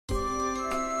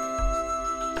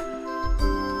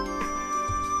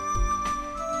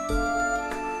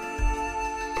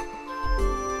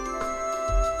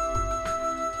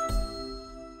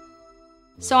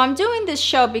So I'm doing this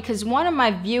show because one of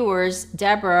my viewers,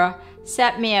 Deborah,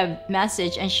 sent me a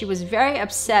message, and she was very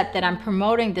upset that I'm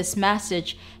promoting this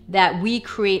message that we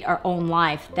create our own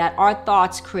life, that our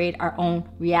thoughts create our own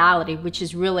reality, which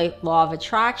is really law of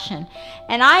attraction.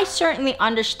 And I certainly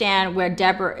understand where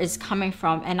Deborah is coming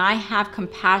from, and I have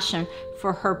compassion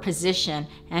for her position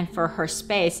and for her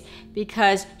space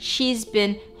because she's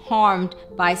been harmed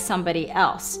by somebody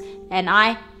else. And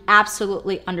I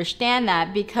absolutely understand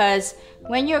that, because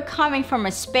when you're coming from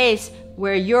a space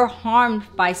where you're harmed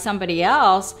by somebody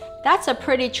else, that's a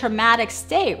pretty traumatic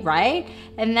state, right?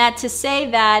 And that to say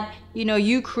that,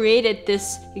 you created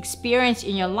this experience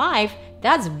in your life,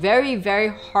 that's very, very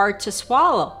hard to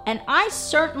swallow. And I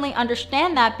certainly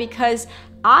understand that because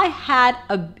I had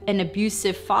an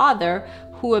abusive father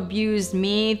who abused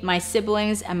me, my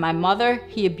siblings, and my mother.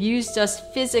 He abused us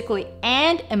physically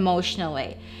and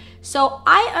emotionally. So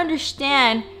I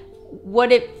understand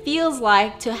what it feels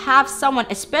like to have someone,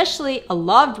 especially a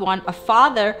loved one, a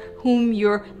father whom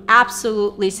you're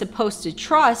absolutely supposed to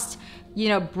trust,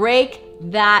 break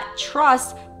that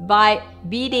trust by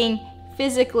beating,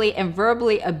 physically and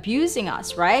verbally abusing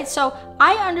us, right? So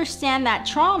I understand that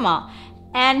trauma,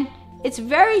 and it's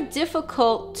very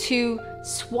difficult to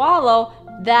swallow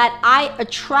that I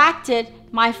attracted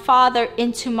my father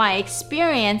into my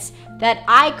experience, that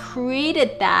I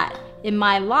created that in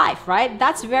my life, right?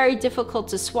 That's very difficult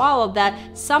to swallow,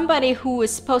 that somebody who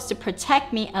was supposed to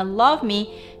protect me and love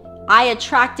me, I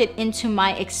attracted into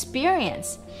my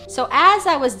experience. So as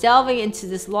I was delving into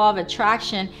this law of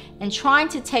attraction and trying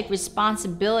to take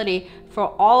responsibility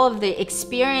for all of the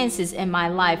experiences in my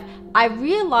life, I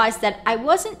realized that I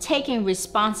wasn't taking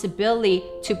responsibility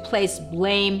to place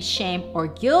blame, shame, or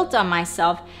guilt on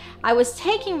myself. I was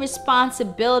taking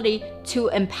responsibility to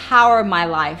empower my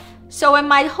life. So in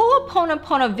my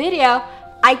Ho'oponopono video,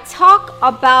 I talk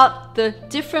about the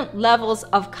different levels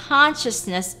of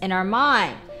consciousness in our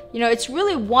mind. It's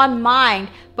really one mind,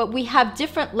 but we have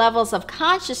different levels of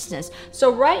consciousness.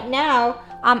 So right now,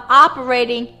 I'm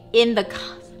operating in the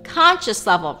conscious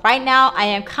level. Right now, I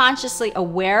am consciously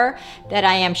aware that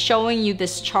I am showing you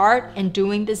this chart and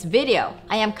doing this video.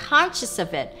 I am conscious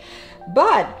of it.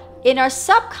 But in our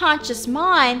subconscious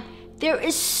mind, there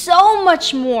is so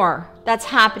much more that's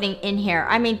happening in here.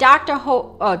 I mean, Dr.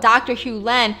 Hugh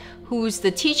Len, who's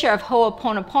the teacher of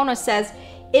Ho'oponopono, says,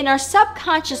 in our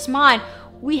subconscious mind,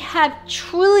 we have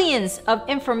trillions of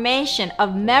information,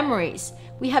 of memories.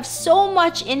 We have so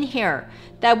much in here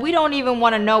that we don't even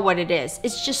want to know what it is.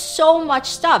 It's just so much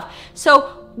stuff.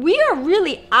 So we are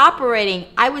really operating,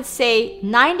 I would say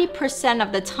 90%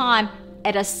 of the time,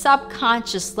 at a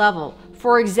subconscious level.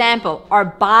 For example, our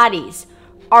bodies.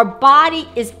 Our body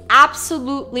is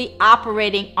absolutely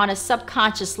operating on a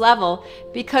subconscious level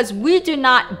because we do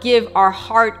not give our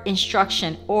heart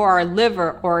instruction, or our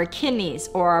liver, or our kidneys,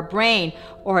 or our brain,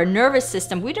 or our nervous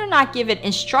system. We do not give it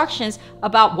instructions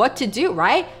about what to do,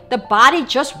 right? The body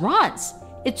just runs.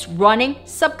 It's running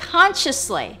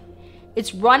subconsciously.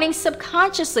 It's running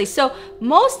subconsciously. So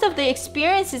most of the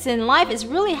experiences in life is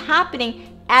really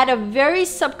happening at a very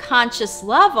subconscious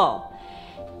level.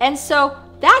 And so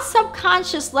that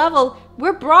subconscious level,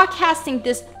 we're broadcasting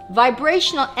this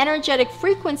vibrational energetic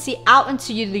frequency out into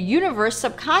the universe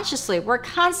subconsciously. We're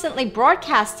constantly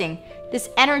broadcasting this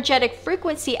energetic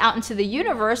frequency out into the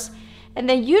universe, and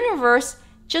the universe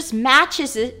just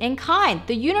matches it in kind.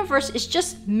 The universe is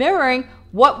just mirroring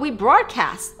what we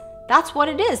broadcast. That's what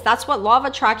it is. That's what law of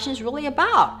attraction is really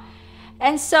about.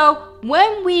 And so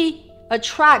when we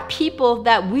attract people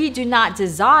that we do not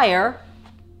desire,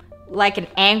 like an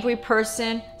angry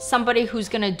person, somebody who's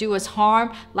going to do us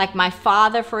harm, like my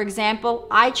father, for example,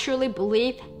 I truly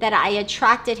believe that I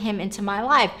attracted him into my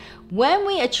life. When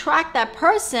we attract that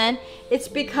person, it's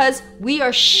because we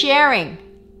are sharing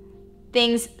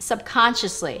things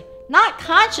subconsciously. Not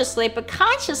consciously, but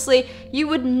consciously, you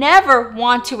would never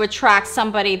want to attract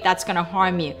somebody that's going to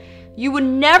harm you. You would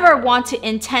never want to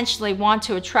intentionally want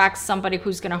to attract somebody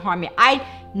who's going to harm you. I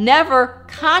never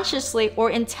consciously or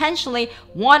intentionally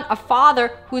want a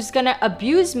father who's going to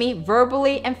abuse me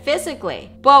verbally and physically.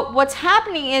 But what's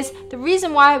happening is the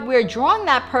reason why we're drawing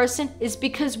that person is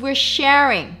because we're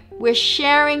sharing. We're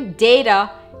sharing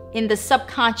data in the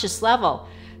subconscious level.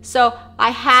 So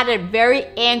I had a very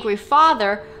angry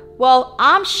father. Well,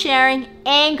 I'm sharing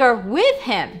anger with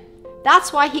him.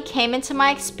 That's why he came into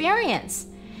my experience.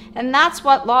 And that's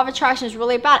what law of attraction is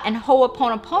really about. And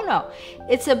Ho'oponopono,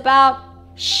 it's about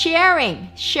sharing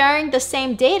the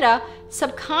same data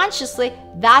subconsciously.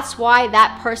 That's why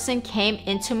that person came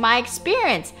into my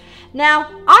experience. Now,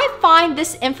 I find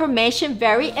this information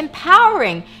very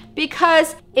empowering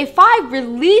Because if I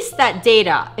release that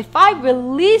data, if I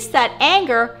release that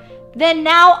anger, then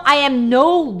now I am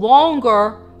no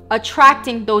longer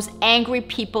attracting those angry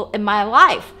people in my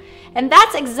life. And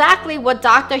that's exactly what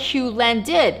Dr. Hew Len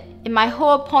did. In my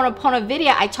Ho'oponopono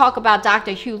video, I talk about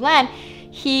Dr. Hew Len.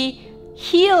 He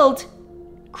healed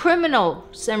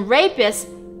criminals and rapists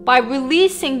by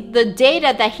releasing the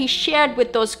data that he shared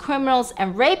with those criminals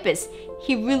and rapists.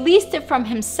 He released it from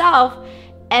himself,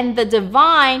 and the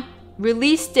divine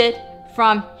released it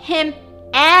from him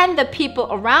and the people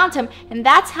around him. And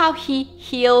that's how he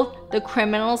healed the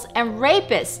criminals and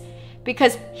rapists,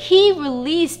 because he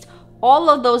released all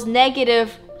of those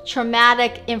negative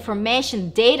traumatic information,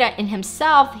 data in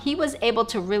himself. He was able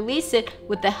to release it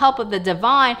with the help of the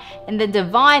divine, and the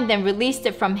divine then released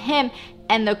it from him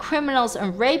and the criminals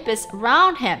and rapists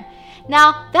around him.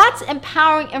 Now, that's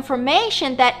empowering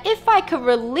information that if I could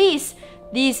release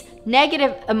these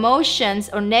negative emotions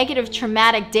or negative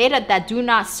traumatic data that do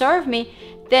not serve me,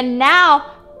 then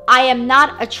now I am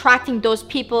not attracting those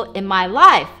people in my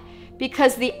life.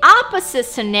 Because the opposite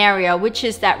scenario, which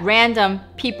is that random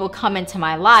people come into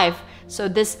my life, so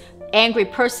this angry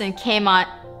person came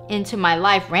into my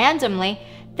life randomly,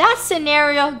 that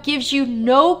scenario gives you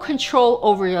no control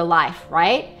over your life,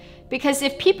 right? Because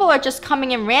if people are just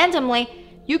coming in randomly,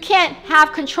 you can't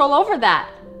have control over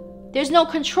that. There's no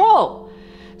control.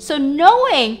 So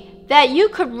knowing that you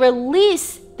could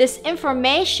release this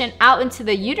information out into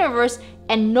the universe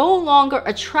and no longer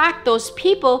attract those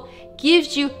people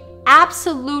gives you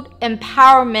absolute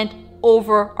empowerment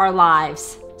over our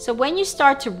lives. So when you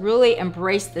start to really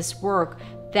embrace this work,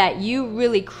 that you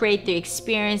really create the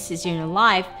experiences in your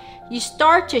life, you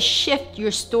start to shift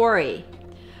your story.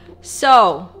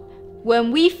 So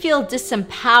when we feel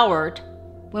disempowered,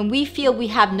 when we feel we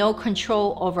have no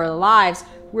control over our lives,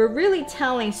 we're really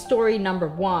telling story number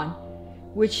one,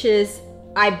 which is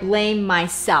I blame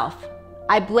myself.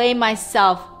 I blame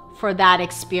myself for that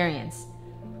experience.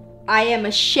 I am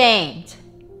ashamed.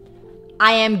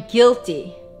 I am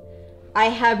guilty. I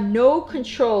have no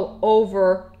control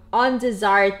over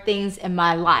undesired things in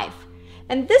my life.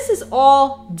 And this is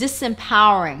all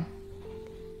disempowering.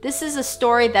 This is a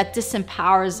story that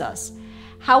disempowers us.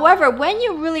 However, when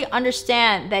you really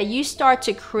understand that you start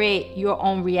to create your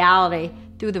own reality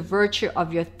through the virtue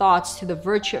of your thoughts, through the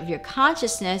virtue of your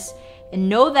consciousness, and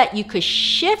know that you could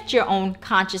shift your own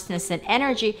consciousness and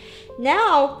energy,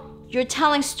 now you're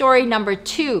telling story number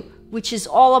two, which is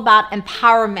all about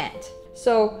empowerment.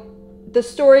 So the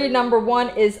story number one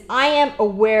is I am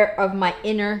aware of my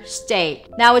inner state.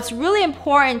 Now it's really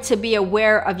important to be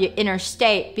aware of your inner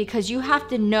state because you have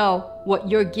to know what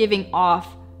you're giving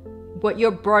off, what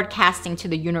you're broadcasting to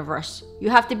the universe. You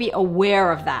have to be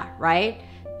aware of that, right?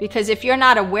 Because if you're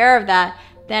not aware of that,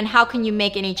 then how can you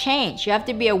make any change? You have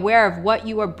to be aware of what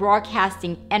you are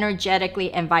broadcasting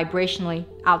energetically and vibrationally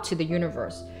out to the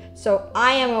universe. So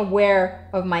I am aware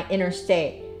of my inner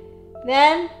state.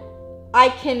 Then I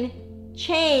can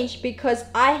change because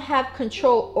I have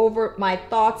control over my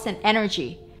thoughts and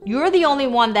energy. You're the only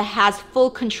one that has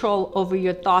full control over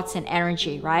your thoughts and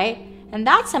energy, right? And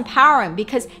that's empowering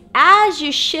because as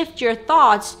you shift your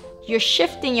thoughts, you're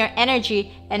shifting your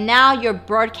energy, and now you're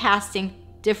broadcasting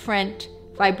different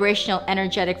vibrational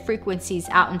energetic frequencies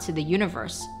out into the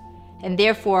universe. And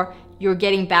therefore, you're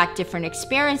getting back different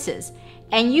experiences.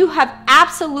 And you have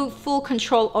absolute full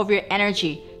control over your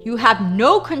energy. You have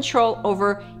no control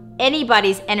over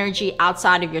anybody's energy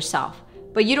outside of yourself.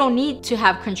 But you don't need to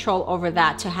have control over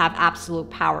that to have absolute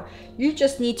power. You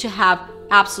just need to have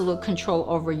absolute control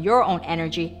over your own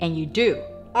energy, and you do.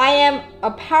 I am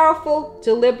a powerful,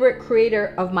 deliberate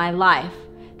creator of my life.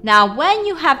 Now, when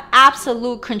you have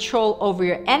absolute control over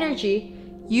your energy,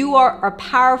 you are a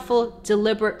powerful,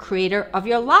 deliberate creator of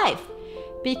your life.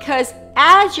 Because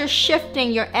as you're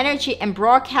shifting your energy and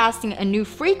broadcasting a new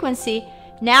frequency,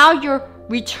 now you're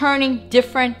returning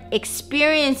different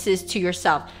experiences to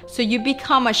yourself. So you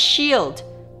become a shield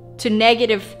to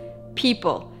negative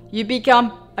people. You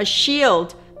become a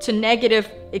shield to negative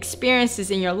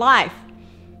experiences in your life.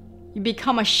 You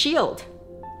become a shield,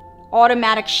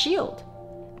 automatic shield,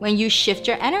 when you shift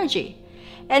your energy.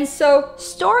 And so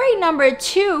story number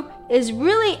two is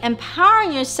really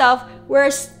empowering yourself,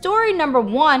 whereas story number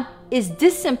one is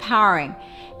disempowering.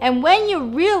 And when you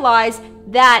realize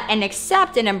that and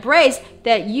accept and embrace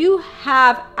that you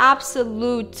have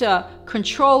absolute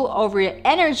control over your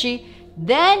energy,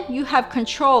 then you have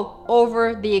control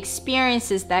over the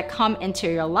experiences that come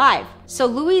into your life. So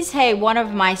Louise Hay, one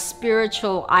of my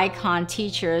spiritual icon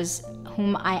teachers,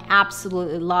 whom I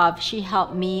absolutely love, she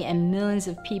helped me and millions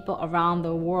of people around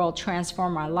the world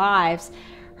transform our lives.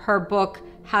 Her book,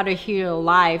 How to Heal Your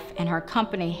Life and her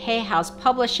company, Hay House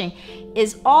Publishing,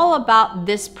 is all about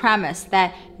this premise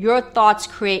that your thoughts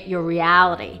create your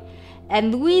reality.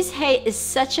 And Louise Hay is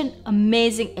such an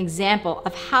amazing example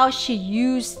of how she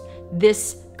used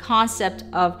this concept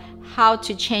of how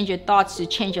to change your thoughts to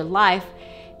change your life.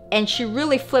 And she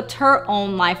really flipped her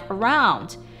own life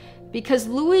around. Because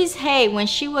Louise Hay, when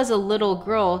she was a little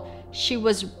girl, she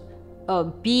was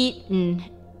beaten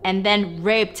and then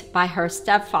raped by her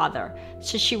stepfather.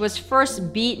 So she was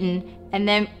first beaten, and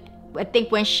then I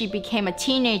think when she became a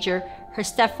teenager, her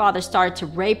stepfather started to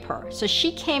rape her. So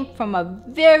she came from a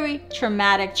very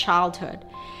traumatic childhood.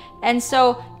 And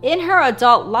so in her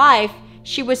adult life,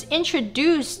 she was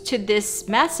introduced to this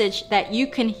message that you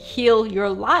can heal your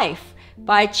life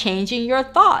by changing your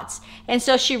thoughts. And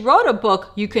so she wrote a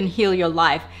book, You Can Heal Your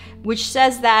Life, which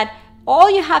says that all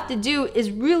you have to do is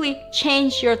really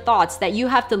change your thoughts, that you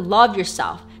have to love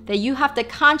yourself, that you have to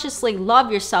consciously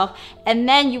love yourself, and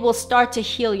then you will start to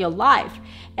heal your life.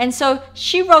 And so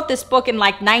she wrote this book in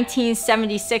like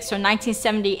 1976 or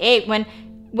 1978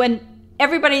 when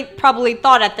everybody probably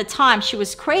thought at the time she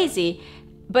was crazy.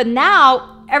 But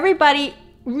now everybody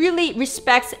really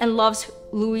respects and loves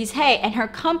Louise Hay, and her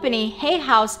company, Hay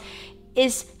House,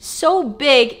 is so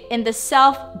big in the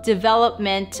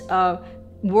self-development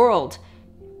world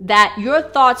that your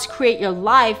thoughts create your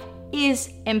life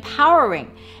is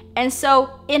empowering. And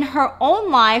so in her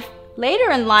own life,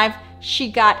 later in life,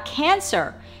 she got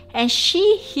cancer, and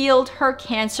she healed her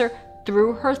cancer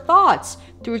through her thoughts,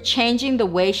 through changing the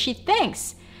way she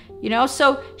thinks.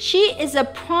 So she is a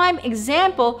prime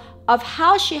example of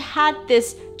how she had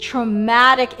this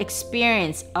traumatic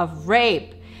experience of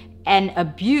rape and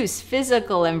abuse,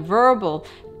 physical and verbal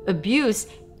abuse.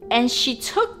 And she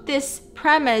took this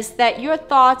premise that your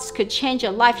thoughts could change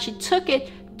your life. She took it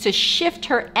to shift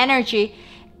her energy.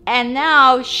 And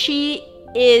now she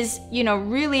is,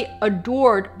 really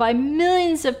adored by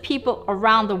millions of people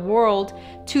around the world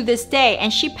to this day.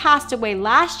 And she passed away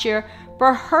last year,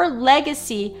 but her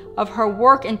legacy of her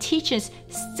work and teachings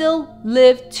still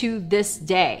live to this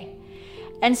day.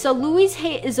 And so Louise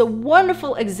Hay is a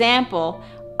wonderful example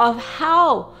of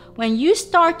how when you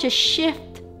start to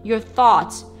shift your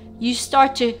thoughts, you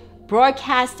start to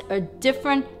broadcast a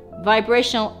different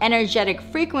vibrational energetic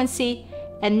frequency,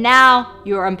 and now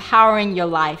you're empowering your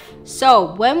life.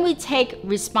 So when we take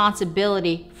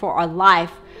responsibility for our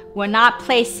life, we're not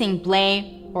placing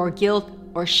blame or guilt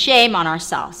or shame on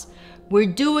ourselves. We're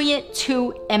doing it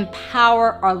to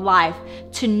empower our life,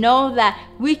 to know that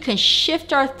we can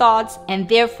shift our thoughts and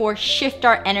therefore shift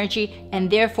our energy and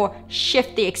therefore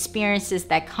shift the experiences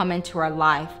that come into our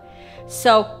life.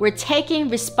 So we're taking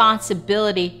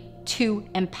responsibility to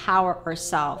empower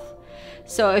ourselves.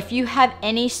 So if you have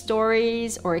any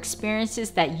stories or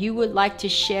experiences that you would like to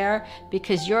share,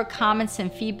 because your comments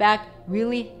and feedback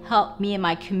really help me and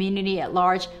my community at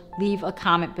large, leave a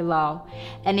comment below.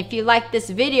 And if you like this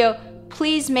video,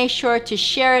 please make sure to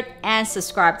share it and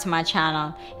subscribe to my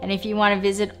channel. And if you want to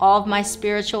visit all of my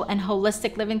spiritual and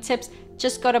holistic living tips,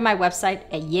 just go to my website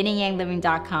at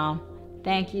yinandyangliving.com.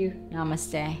 Thank you.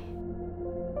 Namaste.